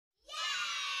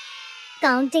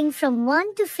counting from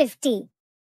 1 to 50.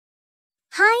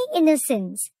 Hi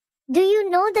innocents! Do you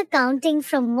know the counting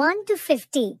from 1 to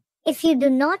 50? If you do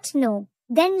not know,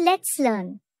 then let's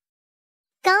learn.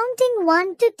 Counting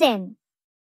 1 to 10.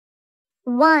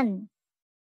 1,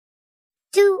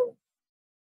 2,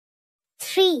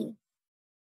 3,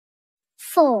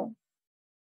 4,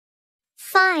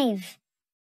 5,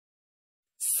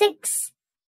 6,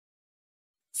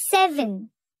 7,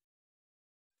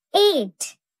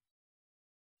 8,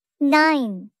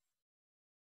 9,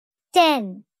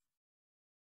 10.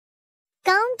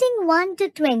 Counting 1 to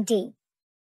 20.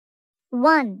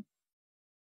 1,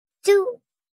 2,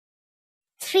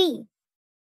 3,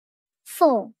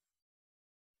 4,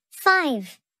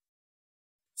 5,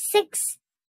 6,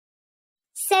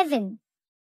 7,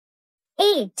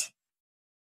 8,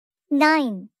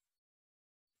 9,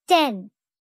 10,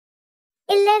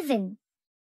 11,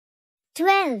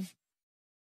 12,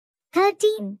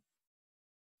 13,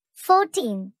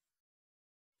 14,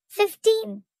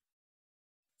 15,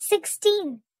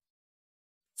 16,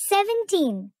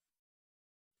 17,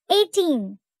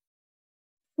 18,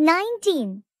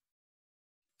 19,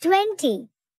 20.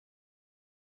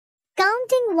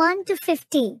 Counting 1 to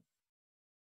 50.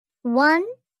 1,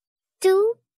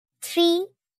 2, 3,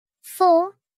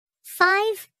 4,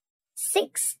 5,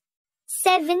 6,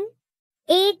 7,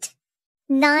 8,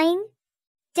 9,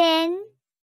 10,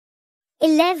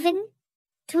 11,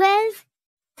 12,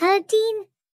 13,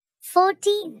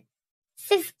 14,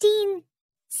 15,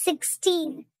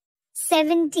 16,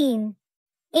 17,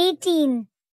 18,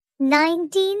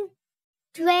 19,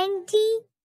 20,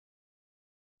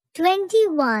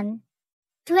 21,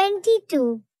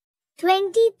 22,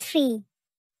 23,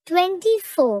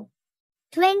 24,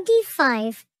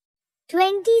 25,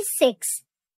 26,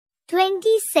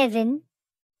 27,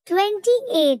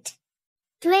 28,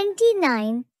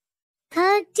 29,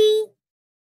 30,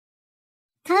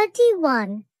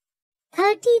 31,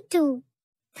 32,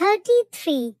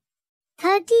 33,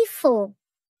 34,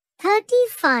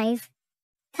 35,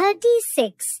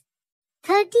 36,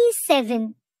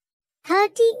 37,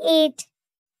 38,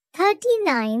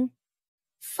 39,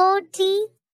 40,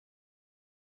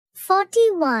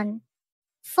 41,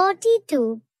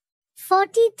 42,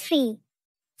 43,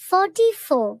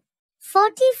 44,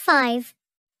 45,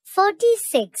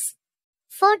 46,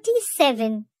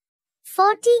 47,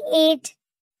 48,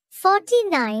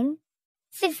 49,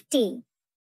 50.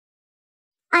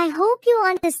 I hope you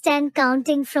understand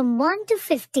counting from 1 to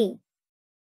 50.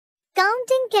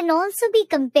 Counting can also be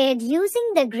compared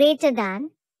using the greater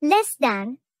than, less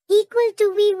than, equal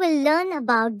to. We will learn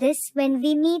about this when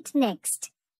we meet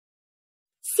next.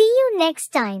 See you next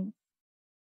time.